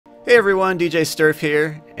Hey everyone, DJ Sterf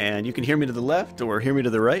here, and you can hear me to the left or hear me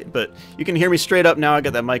to the right, but you can hear me straight up now. I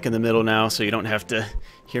got that mic in the middle now, so you don't have to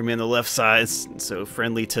hear me on the left side, so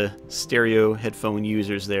friendly to stereo headphone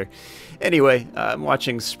users there. Anyway, I'm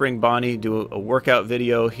watching Spring Bonnie do a workout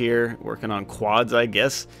video here, working on quads, I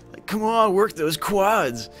guess. Like, come on, work those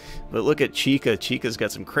quads! But look at Chica. Chica's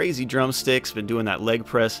got some crazy drumsticks, been doing that leg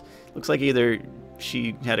press. Looks like either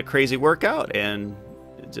she had a crazy workout and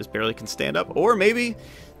just barely can stand up, or maybe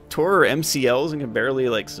tore her MCLs and can barely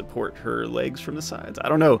like support her legs from the sides. I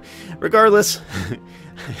don't know. Regardless,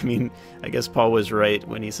 I mean, I guess Paul was right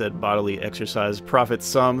when he said bodily exercise profits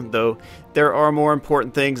some, though there are more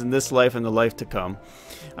important things in this life and the life to come.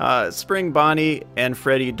 Spring Bonnie and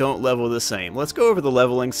Freddy don't level the same. Let's go over the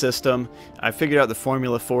leveling system. I figured out the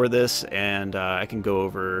formula for this, and I can go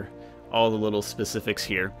over all the little specifics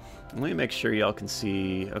here. Let me make sure y'all can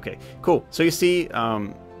see. Okay, cool. So you see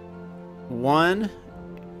 1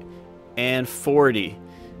 and 40.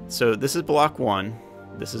 So this is block 1.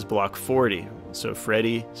 This is block 40. So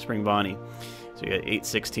Freddy, Spring Bonnie. So you got 8,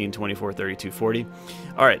 16, 24, 32, 40.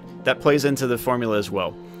 All right, that plays into the formula as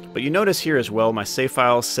well. But you notice here as well, my save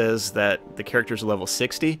file says that the character's level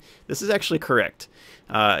 60. This is actually correct.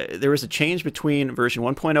 There was a change between version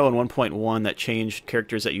 1.0 and 1.1 that changed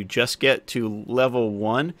characters that you just get to level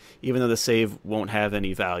 1, even though the save won't have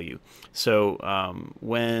any value. So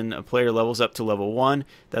when a player levels up to level 1,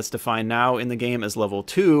 that's defined now in the game as level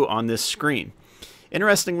 2 on this screen.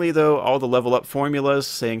 Interestingly, though, all the level up formulas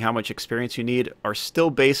saying how much experience you need are still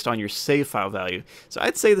based on your save file value. So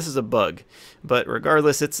I'd say this is a bug, but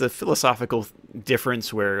regardless, it's a philosophical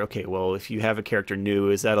difference where, okay, well, if you have a character new,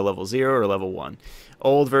 is that a level 0 or level 1?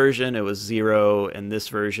 Old version, it was 0, and this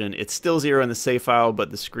version, it's still 0 in the save file,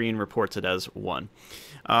 but the screen reports it as 1.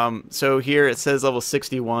 So here it says level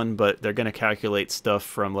 61, but they're going to calculate stuff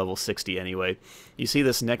from level 60 anyway. You see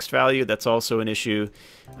this next value, that's also an issue.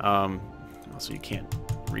 Also, you can't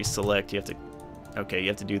reselect. You have to. Okay, you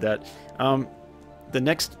have to do that. The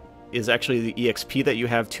next is actually the EXP that you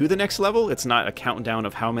have to the next level. It's not a countdown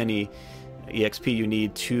of how many EXP you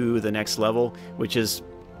need to the next level, which is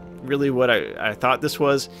really what I thought this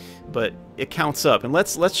was, but it counts up. And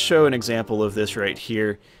let's show an example of this right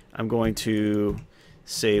here. I'm going to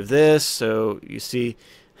save this, so you see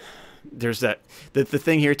there's that. The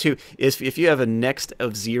thing here too is if you have a next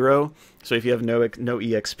of 0, so if you have no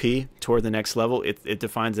EXP toward the next level, it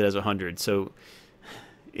defines it as 100. So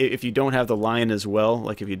if you don't have the line as well,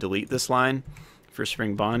 like if you delete this line for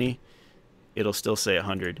Spring Bonnie, it'll still say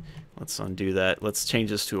 100. Let's undo that. Let's change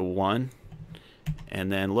this to a 1.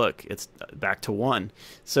 And then look, it's back to 1.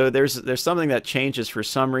 So there's something that changes for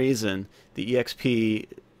some reason, the EXP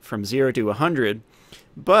from 0 to 100,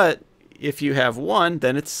 but if you have 1,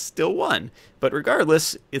 then it's still 1. But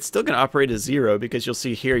regardless, it's still going to operate as 0 because you'll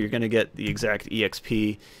see here you're going to get the exact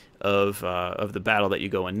EXP of the battle that you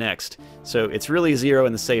go in next. So it's really 0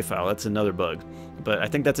 in the save file. That's another bug. But I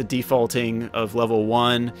think that's a defaulting of level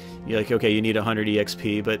 1. You're like, okay, you need 100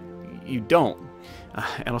 EXP, but you don't.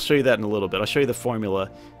 And I'll show you that in a little bit. I'll show you the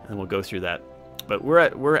formula, and we'll go through that. But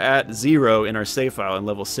we're at 0 in our save file in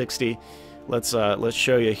level 60. Let's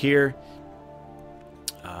show you here.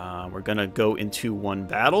 We're gonna go into one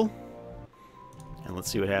battle, and let's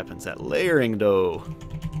see what happens. That layering though.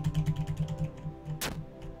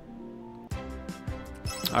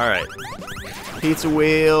 All right, pizza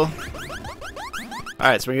wheel. All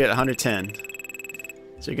right, so we get 110.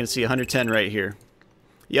 So you're gonna see 110 right here.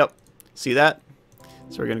 Yep, see that?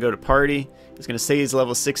 So we're gonna go to party. It's gonna say he's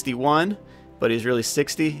level 61, but he's really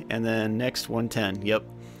 60, and then next 110. Yep.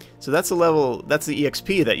 So that's the level. That's the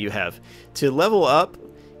EXP that you have to level up.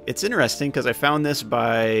 It's interesting because I found this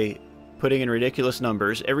by putting in ridiculous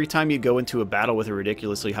numbers. Every time you go into a battle with a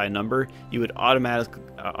ridiculously high number, you would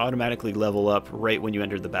automatically level up right when you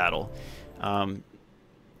entered the battle.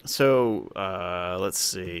 Let's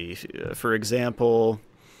see. For example,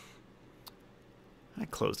 I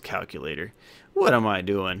closed calculator. What am I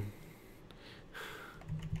doing?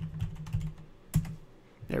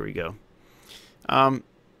 There we go.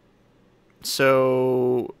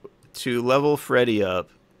 So to level Freddy up,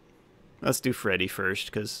 let's do Freddy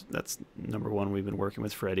first, because that's number 1. We've been working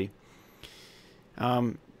with Freddy.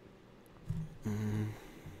 He's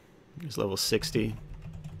level 60.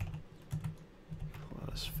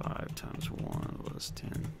 Plus 5 times 1 plus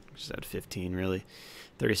 10. Which is at 15, really.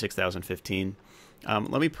 36,015.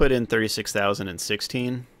 Let me put in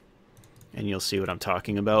 36,016, and you'll see what I'm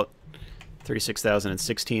talking about.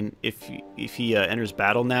 36,016. If he enters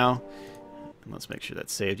battle now, let's make sure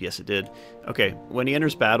that's saved. Yes, it did. Okay, when he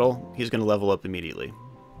enters battle, he's going to level up immediately.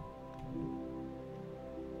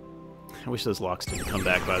 I wish those locks didn't come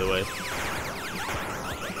back, by the way.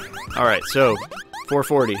 Alright, so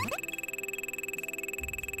 440.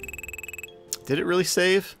 Did it really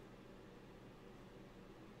save?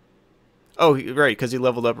 Oh, right, because he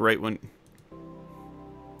leveled up right when...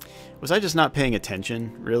 Was I just not paying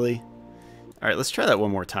attention, really? Alright, let's try that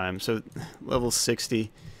one more time. So, level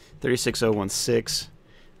 60, 36016.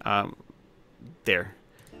 There.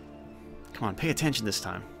 Come on, pay attention this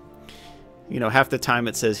time. You know, half the time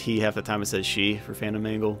it says he, half the time it says she for Phantom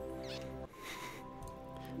Angle.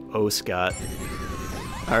 Oh, Scott.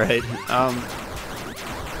 Alright,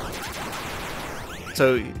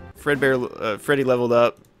 so, Freddy leveled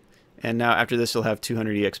up, and now after this he'll have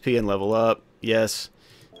 200 EXP and level up. Yes.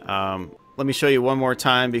 Let me show you one more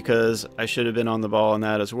time because I should have been on the ball on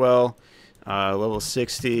that as well. Level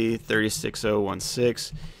 60,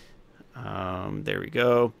 36016. There we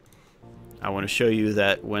go. I want to show you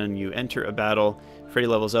that when you enter a battle, Freddy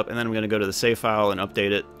levels up, and then I'm going to go to the save file and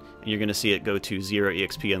update it, and you're going to see it go to 0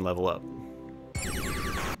 EXP and level up.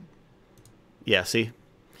 Yeah, see?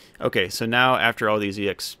 Okay, so now after all these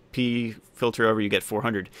EXP filter over, you get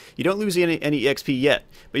 400. You don't lose any EXP yet,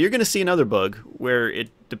 but you're going to see another bug where it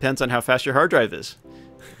depends on how fast your hard drive is.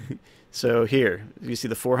 So here, you see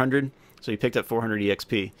the 400? So you picked up 400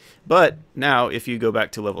 EXP. But now, if you go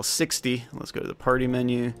back to level 60, let's go to the party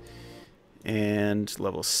menu, and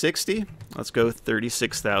level 60, let's go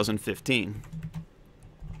 36,015.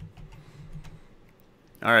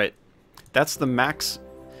 Alright, that's the max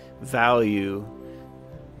value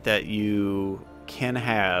that you can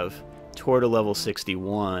have toward a level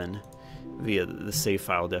 61 via the save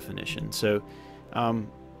file definition. So,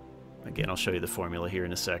 again, I'll show you the formula here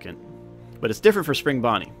in a second. But it's different for Spring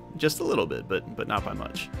Bonnie, just a little bit, but not by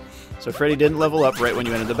much. So Freddy didn't level up right when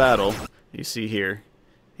you entered the battle. You see here,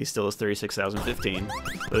 he still has 36,015.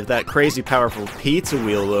 But with that crazy powerful pizza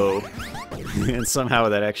wheel, though, and somehow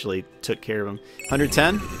that actually took care of him.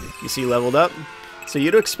 110, you see leveled up. So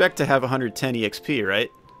you'd expect to have 110 EXP, right?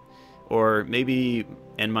 Or maybe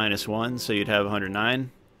N-1, so you'd have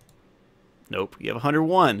 109. Nope, you have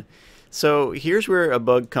 101. So here's where a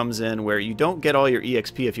bug comes in where you don't get all your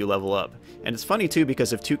EXP if you level up. And it's funny too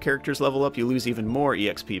because if 2 characters level up, you lose even more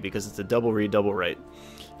EXP because it's a double read, double write.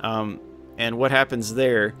 And what happens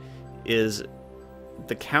there is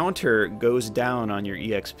the counter goes down on your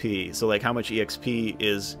EXP. So like how much EXP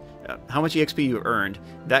is... how much EXP you earned,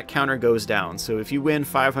 that counter goes down. So if you win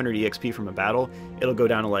 500 EXP from a battle, it'll go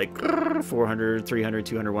down to like 400, 300,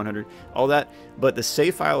 200, 100, all that. But the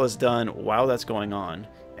save file is done while that's going on.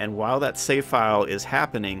 And while that save file is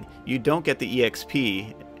happening, you don't get the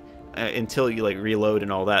EXP until you like reload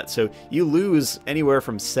and all that. So you lose anywhere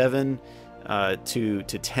from 7 to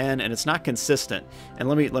 10, and it's not consistent. And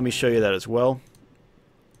let me show you that as well.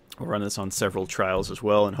 We'll run this on several trials as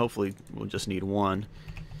well, and hopefully we'll just need one.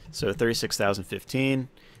 So 36,015,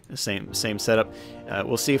 the same setup.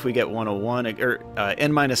 We'll see if we get 101 or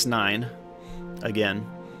N-9 again.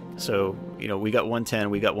 So you know we got 110,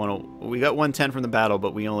 we got 110 from the battle,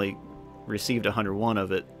 but we only received 101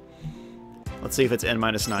 of it. Let's see if it's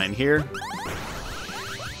N-9 here.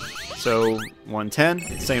 So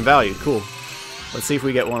 110, same value, cool. Let's see if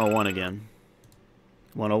we get 101 again.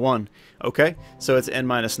 101, okay. So it's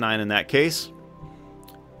N-9 in that case.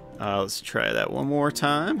 Let's try that one more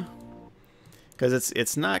time, because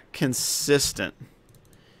it's not consistent.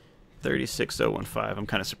 36015. I'm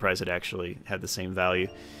kind of surprised it actually had the same value.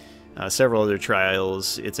 Several other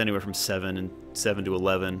trials, it's anywhere from 7 to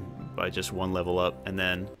 11 by just 1 level up, and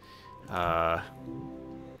then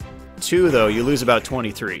 2 though you lose about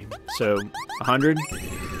 23. So 100.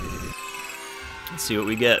 Let's see what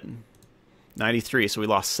we get. 93. So we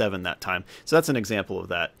lost 7 that time. So that's an example of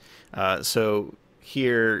that. So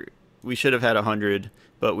here we should have had 100,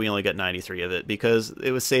 but we only got 93 of it because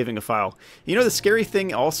it was saving a file. You know, the scary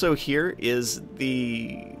thing also here is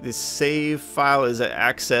the save file is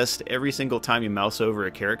accessed every single time you mouse over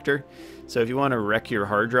a character. So if you want to wreck your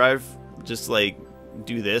hard drive, just like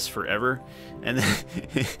do this forever, and then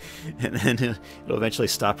and then it'll eventually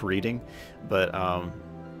stop reading. But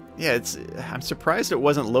yeah, I'm surprised it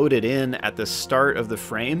wasn't loaded in at the start of the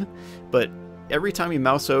frame, but every time you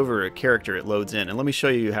mouse over a character, it loads in. And let me show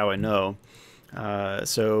you how I know.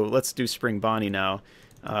 So let's do Spring Bonnie now.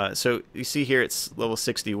 So you see here it's level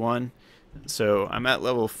 61. So I'm at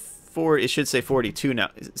level 4. It should say 42 now.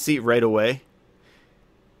 See right away.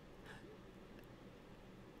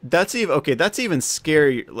 That's even okay. That's even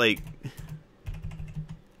scary. Like,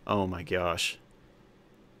 oh my gosh.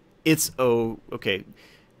 It's okay.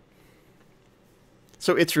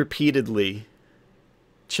 So it's repeatedly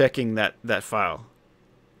checking that file.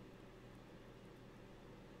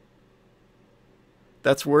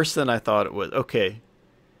 That's worse than I thought it was. Okay.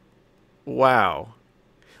 Wow.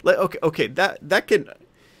 Okay. That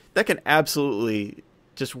can absolutely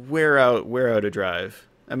just wear out a drive.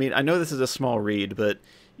 I mean, I know this is a small read, but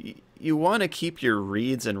you want to keep your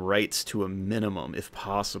reads and writes to a minimum if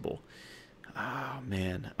possible. Oh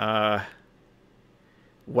man.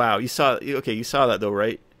 Wow. You saw that though,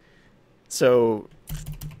 right? So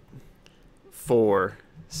 4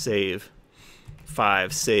 save,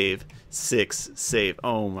 5 save, 6 save.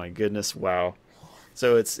 Oh my goodness. Wow.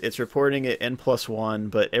 So it's reporting it n+1,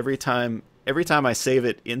 but every time I save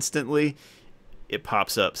it instantly, it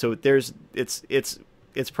pops up. So it's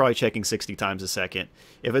probably checking 60 times a second.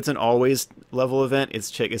 If it's an always level event, it's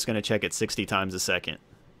going to check it 60 times a second.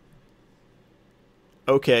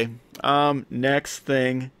 Okay. Next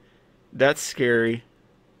thing. That's scary.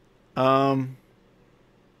 Wow.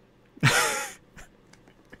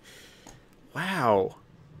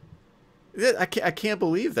 I can't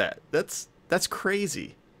believe that. That's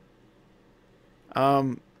crazy.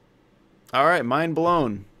 All right, mind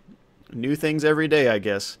blown. New things every day, I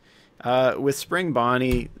guess. With Spring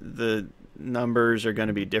Bonnie, the numbers are going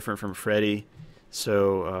to be different from Freddy.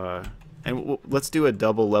 So, let's do a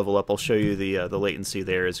double level up. I'll show you the latency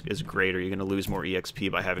there is greater. You're going to lose more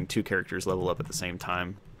EXP by having 2 characters level up at the same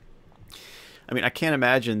time. I mean, I can't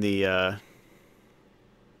imagine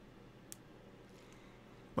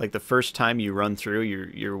like the first time you run through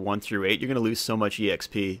your 1 through 8, you're going to lose so much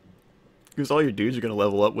EXP. Because all your dudes are going to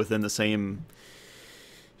level up within the same,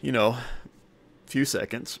 few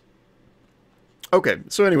seconds. Okay,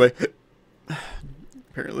 so anyway,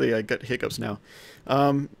 apparently I got hiccups now.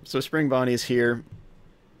 So Spring Bonnie is here.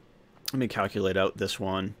 Let me calculate out this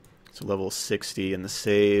one. So level 60 in the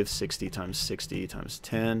save, 60 times 60 times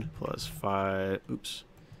 10 plus 5, oops,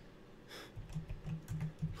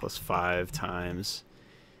 plus 5 times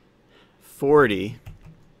 40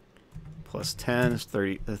 plus 10 is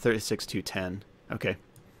 36 to 10. Okay.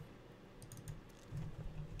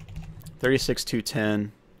 36 to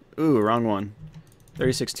 10. Ooh, wrong one.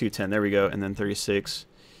 36 to 10. There we go. And then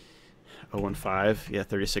 36,015. Yeah,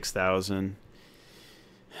 36,000.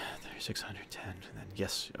 3610. And then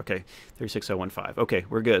yes. Okay. 36,015. Okay,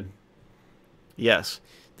 we're good. Yes.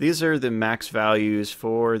 These are the max values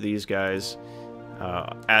for these guys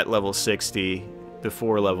at level 60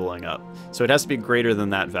 before leveling up. So it has to be greater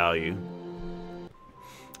than that value.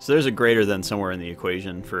 So there's a greater than somewhere in the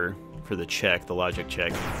equation for the check, the logic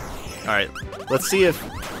check. All right, let's see if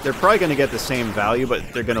they're probably going to get the same value, but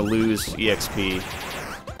they're going to lose EXP.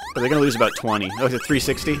 But they're going to lose about 20. Oh, is it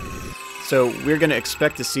 360? So we're going to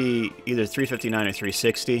expect to see either 359 or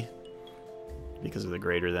 360 because of the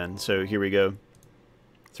greater than. So here we go,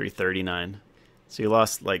 339. So you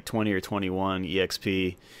lost like 20 or 21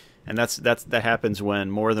 EXP, and that happens when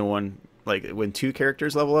more than one. Like when 2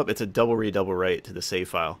 characters level up, it's a double read, double write to the save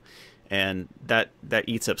file, and that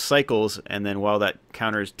eats up cycles. And then while that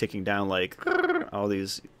counter is ticking down, like all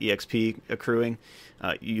these EXP accruing,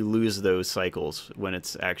 you lose those cycles when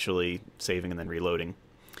it's actually saving and then reloading.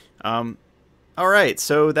 All right,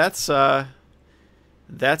 so that's that.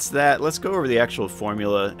 Let's go over the actual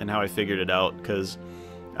formula and how I figured it out, because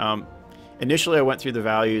initially I went through the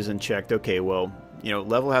values and checked. Okay, well,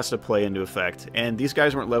 level has to play into effect, and these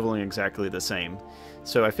guys weren't leveling exactly the same.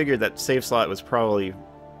 So I figured that save slot was probably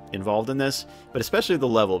involved in this, but especially the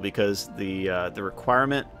level, because the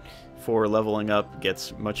requirement for leveling up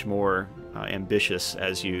gets much more ambitious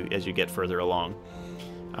as you get further along.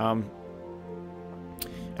 And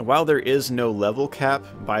while there is no level cap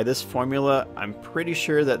by this formula, I'm pretty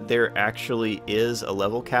sure that there actually is a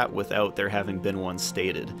level cap without there having been one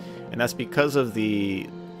stated, and that's because of the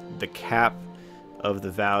cap of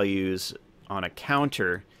the values on a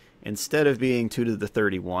counter. Instead of being 2 to the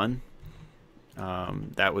 31,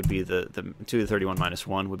 that would be the 2 to the 31 minus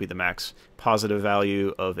 1 would be the max positive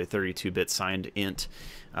value of a 32-bit signed int.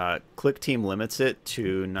 Click Team limits it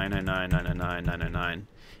to 999,999,999.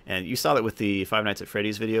 And you saw that with the Five Nights at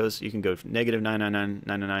Freddy's videos. You can go from negative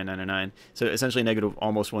 999,999,999. So essentially negative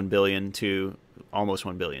almost 1 billion to almost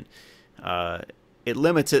 1 billion. It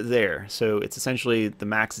limits it there, so it's essentially the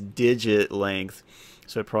max digit length.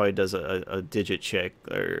 So it probably does a digit check,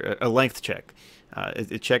 or a length check.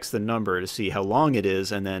 It checks the number to see how long it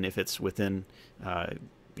is, and then if it's within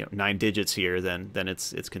 9 digits here, then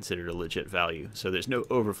it's considered a legit value. So there's no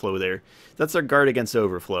overflow there. That's our guard against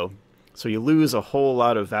overflow. So you lose a whole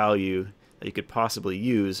lot of value that you could possibly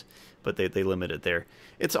use, but they limit it there.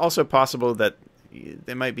 It's also possible that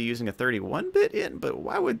they might be using a 31-bit in, but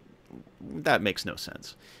why would that? Makes no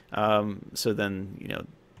sense. So then,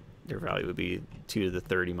 their value would be 2 to the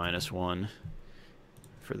 30 minus 1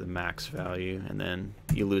 for the max value, and then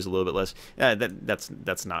you lose a little bit less. Yeah,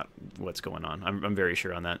 that's not what's going on. I'm very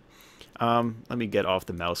sure on that. Let me get off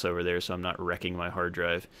the mouse over there so I'm not wrecking my hard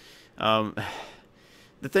drive.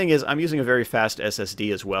 The thing is, I'm using a very fast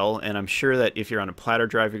SSD as well, and I'm sure that if you're on a platter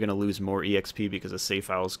drive, you're going to lose more EXP because the saves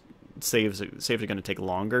are going to take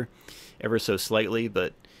longer, ever so slightly.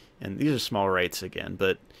 And these are small writes again,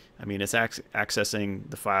 but I mean, it's accessing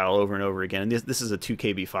the file over and over again. And this is a 2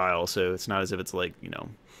 KB file, so it's not as if it's like, you know,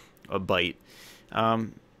 a byte.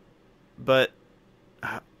 But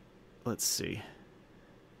let's see.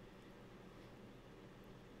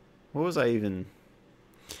 What was I even...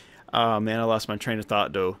 Oh man, I lost my train of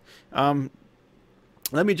thought though.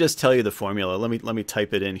 Let me just tell you the formula. Let me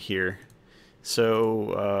type it in here.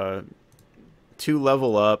 So to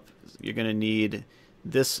level up, you're gonna need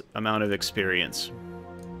this amount of experience.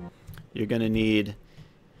 You're gonna need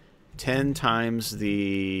 10 times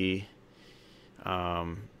the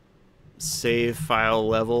save file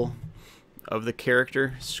level of the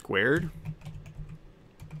character squared.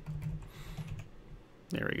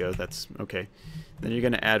 There we go. That's okay. Then you're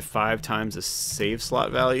going to add 5 times the save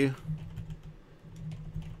slot value.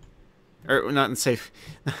 Or not the save,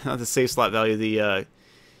 not the save slot value. The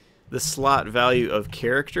slot value of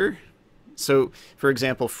character. So, for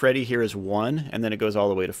example, Freddy here is 1, and then it goes all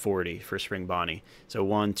the way to 40 for Spring Bonnie. So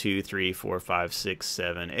 1, 2, 3, 4, 5, 6,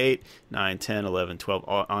 7, 8, 9, 10, 11, 12,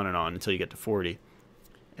 on and on until you get to 40.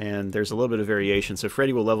 And there's a little bit of variation. So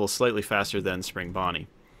Freddy will level slightly faster than Spring Bonnie,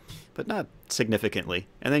 but not significantly.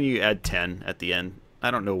 And then you add 10 at the end. I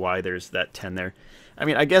don't know why there's that 10 there. I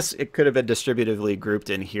mean, I guess it could have been distributively grouped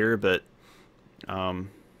in here, but I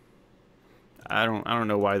don't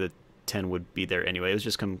know why the 10 would be there anyway. It was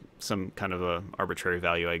just some kind of a arbitrary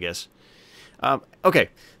value, I guess. Okay,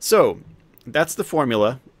 so that's the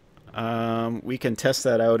formula. We can test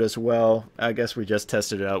that out as well. I guess we just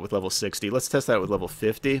tested it out with level 60. Let's test that out with level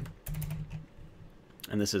 50.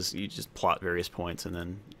 And this is, you just plot various points and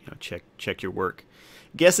then, you know, check your work.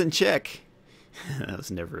 Guess and check. That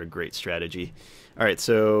was never a great strategy. All right,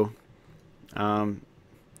 so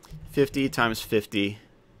 50 times 50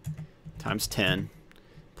 times 10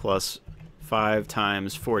 plus 5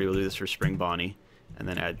 times 40. We'll do this for Spring Bonnie. And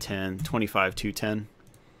then add 10, 25 to 10.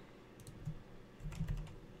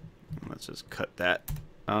 Let's just cut that.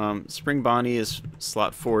 Spring Bonnie is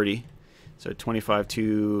slot 40. So 25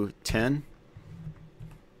 to 10.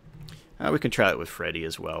 We can try it with Freddy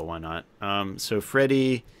as well. Why not? So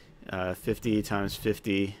Freddy, 50 times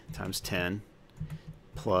 50 times 10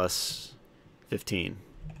 plus 15.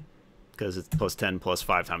 Because it's plus 10 plus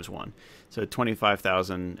 5 times 1. So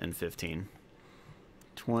 25,015.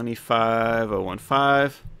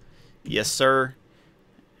 25,015. Yes, sir.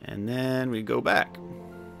 And then we go back.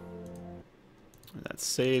 That's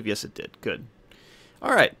save. Yes, it did. Good.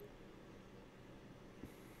 All right.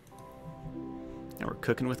 Now we're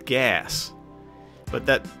cooking with gas. But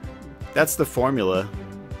that's the formula.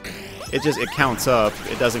 It counts up.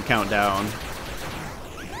 It doesn't count down.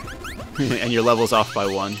 And your level's off by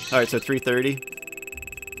 1. All right, so 330.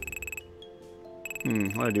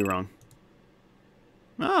 What did I do wrong?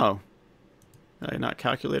 Oh. Did I not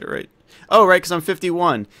calculate it right? Oh, right, because I'm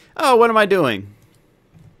 51. Oh, what am I doing?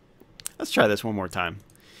 Let's try this one more time.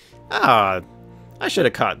 Ah, I should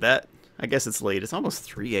have caught that. I guess it's late. It's almost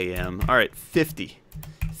 3 a.m. All right, 50.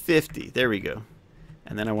 50. There we go.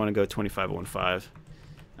 And then I want to go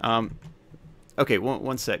 2515. Okay,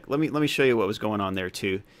 one sec. Let me show you what was going on there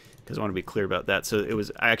too, because I want to be clear about that. So it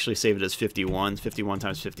was, I actually saved it as 51. 51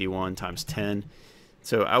 times 51 times 10.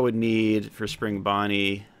 So I would need for Spring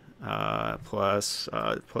Bonnie plus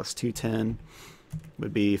 210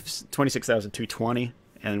 would be 26,220,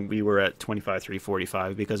 and we were at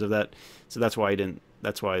 25,345 because of that. So that's why I didn't.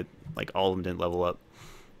 That's why like all of them didn't level up.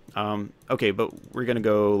 Okay, but we're gonna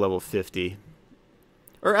go level 50.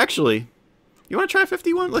 Or actually, you want to try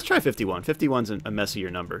 51? Let's try 51. 51's a messier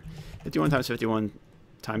number. 51 times 51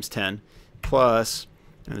 times 10 plus,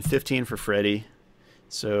 and then 15 for Freddy.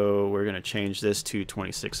 So we're going to change this to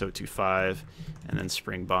 26,025, and then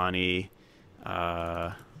Spring Bonnie.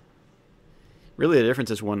 Really the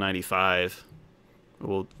difference is 195.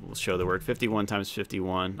 We'll show the work. 51 times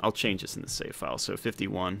 51. I'll change this in the save file. So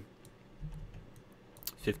 51.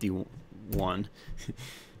 51.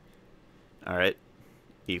 All right.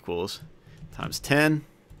 Equals times 10.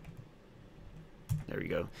 There we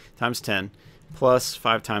go. Times 10 plus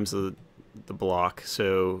 5 times the block.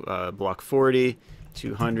 So block 40,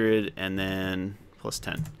 200, and then plus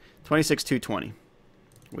 10. 26,220,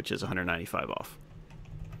 which is 195 off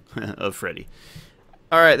of Freddy.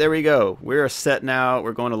 All right, there we go. We're set now.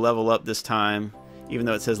 We're going to level up this time. even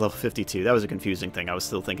though it says level 52. That was a confusing thing. I was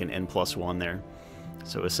still thinking N+1 there.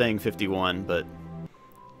 So it was saying 51, but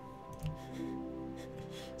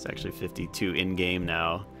it's actually 52 in-game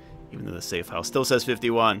now, even though the save file still says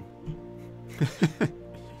 51.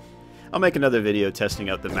 I'll make another video testing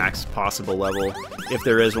out the max possible level, if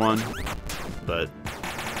there is one. But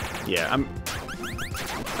yeah, I'm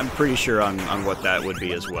pretty sure on what that would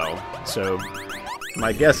be as well. So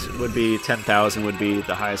my guess would be 10,000 would be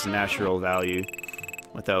the highest natural value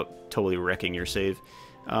without totally wrecking your save.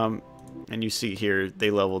 And you see here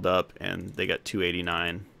they leveled up and they got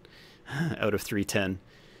 289 out of 310.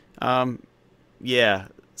 Yeah,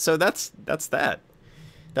 so that's that.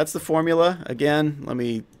 That's the formula. Again, let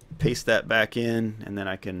me paste that back in, and then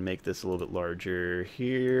I can make this a little bit larger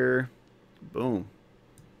here. Boom.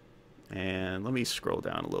 And let me scroll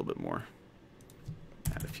down a little bit more.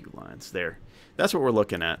 Add a few lines there. That's what we're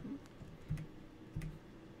looking at.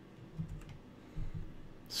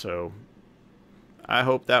 So I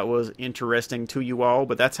hope that was interesting to you all,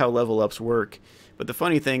 but that's how level ups work. But the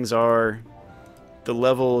funny things are, the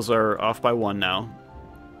levels are off by 1 now.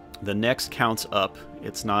 The next counts up.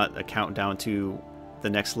 It's not a countdown to the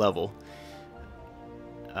next level.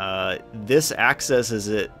 This accesses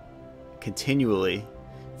it continually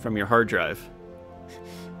from your hard drive.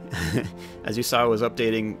 As you saw, it was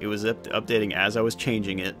updating as I was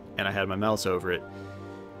changing it, and I had my mouse over it.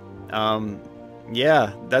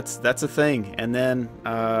 Yeah, that's a thing. And then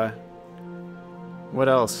what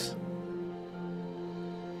else?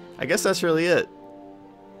 I guess that's really it.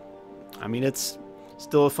 I mean, it's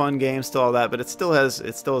still a fun game, still all that, but it still has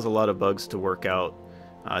a lot of bugs to work out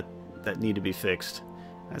that need to be fixed.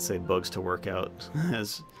 I say bugs to work out,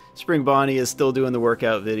 as Spring Bonnie is still doing the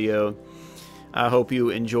workout video. I hope you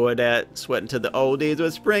enjoyed that, sweating to the oldies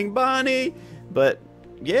with Spring Bonnie. But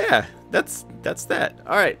yeah, that's that.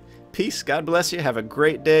 All right, peace. God bless you. Have a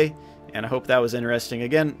great day, and I hope that was interesting.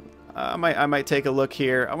 Again, I might take a look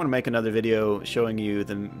here. I want to make another video showing you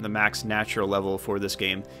the max natural level for this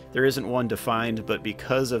game. There isn't one defined, but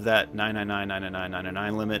because of that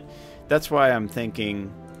 999 limit, that's why I'm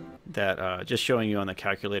thinking that just showing you on the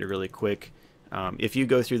calculator really quick. If you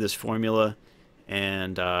go through this formula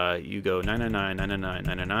and you go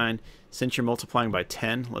 999, since you're multiplying by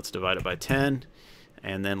 10, let's divide it by 10,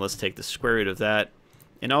 and then let's take the square root of that.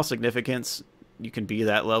 In all significance, you can be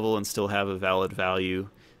that level and still have a valid value.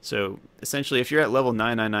 So essentially, if you're at level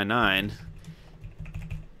 9999,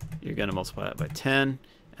 you're going to multiply that by 10,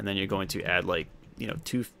 and then you're going to add, like,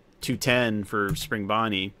 210 for Spring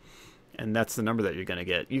Bonnie, and that's the number that you're going to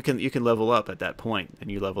get. You can level up at that point, and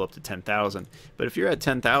you level up to 10,000. But if you're at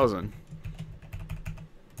 10,000,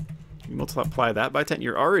 you multiply that by 10,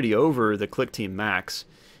 you're already over the Click Team max,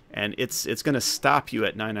 and it's going to stop you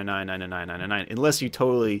at 999 unless you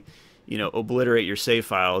totally obliterate your save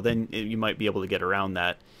file. Then you might be able to get around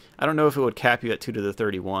that. I don't know if it would cap you at 2 to the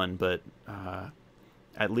 31, but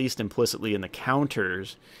at least implicitly in the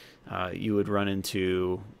counters, you would run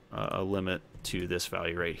into a limit to this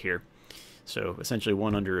value right here. So essentially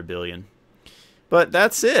 1 under a billion. But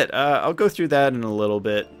that's it. I'll go through that in a little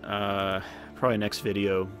bit. Probably next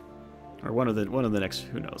video, or one of the next.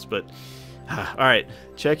 Who knows? But all right.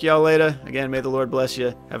 Check y'all later. Again, may the Lord bless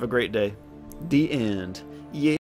you. Have a great day. The end. Yeah.